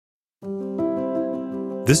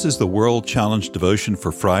This is the World Challenge devotion for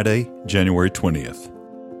Friday, January 20th.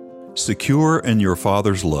 Secure in Your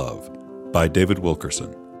Father's Love by David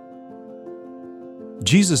Wilkerson.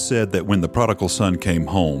 Jesus said that when the prodigal son came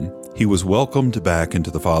home, he was welcomed back into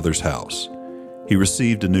the Father's house. He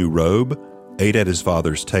received a new robe, ate at his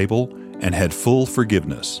father's table, and had full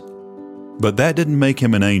forgiveness. But that didn't make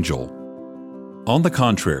him an angel. On the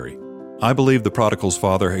contrary, I believe the prodigal's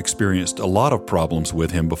father experienced a lot of problems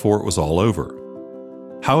with him before it was all over.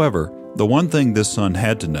 However, the one thing this son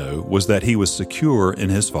had to know was that he was secure in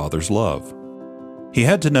his father's love. He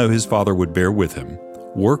had to know his father would bear with him,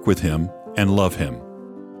 work with him, and love him.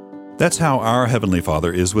 That's how our Heavenly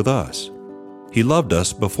Father is with us. He loved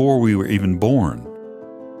us before we were even born.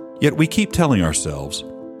 Yet we keep telling ourselves,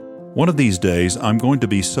 one of these days I'm going to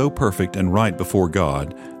be so perfect and right before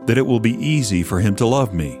God that it will be easy for Him to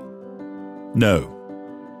love me. No.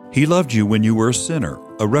 He loved you when you were a sinner,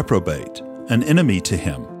 a reprobate, an enemy to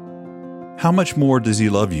Him. How much more does He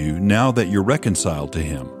love you now that you're reconciled to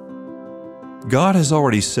Him? God has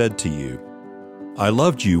already said to you, I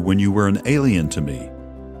loved you when you were an alien to me,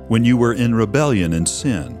 when you were in rebellion and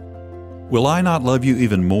sin. Will I not love you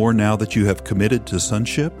even more now that you have committed to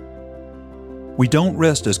sonship? We don't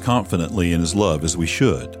rest as confidently in His love as we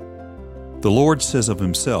should. The Lord says of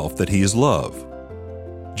Himself that He is love.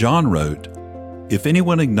 John wrote, If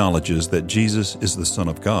anyone acknowledges that Jesus is the Son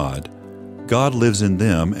of God, God lives in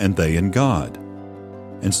them and they in God.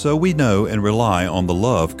 And so we know and rely on the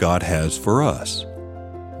love God has for us.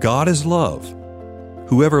 God is love.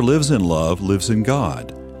 Whoever lives in love lives in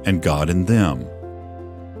God, and God in them.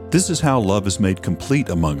 This is how love is made complete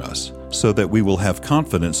among us, so that we will have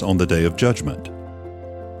confidence on the day of judgment.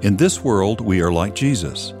 In this world we are like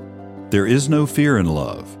Jesus. There is no fear in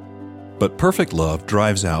love, but perfect love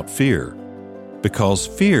drives out fear, because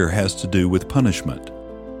fear has to do with punishment.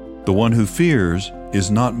 The one who fears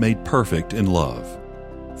is not made perfect in love.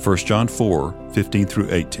 1 John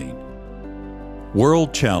 4:15-18.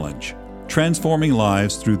 World Challenge: Transforming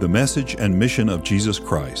Lives Through the Message and Mission of Jesus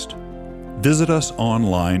Christ. Visit us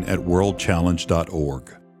online at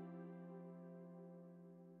worldchallenge.org.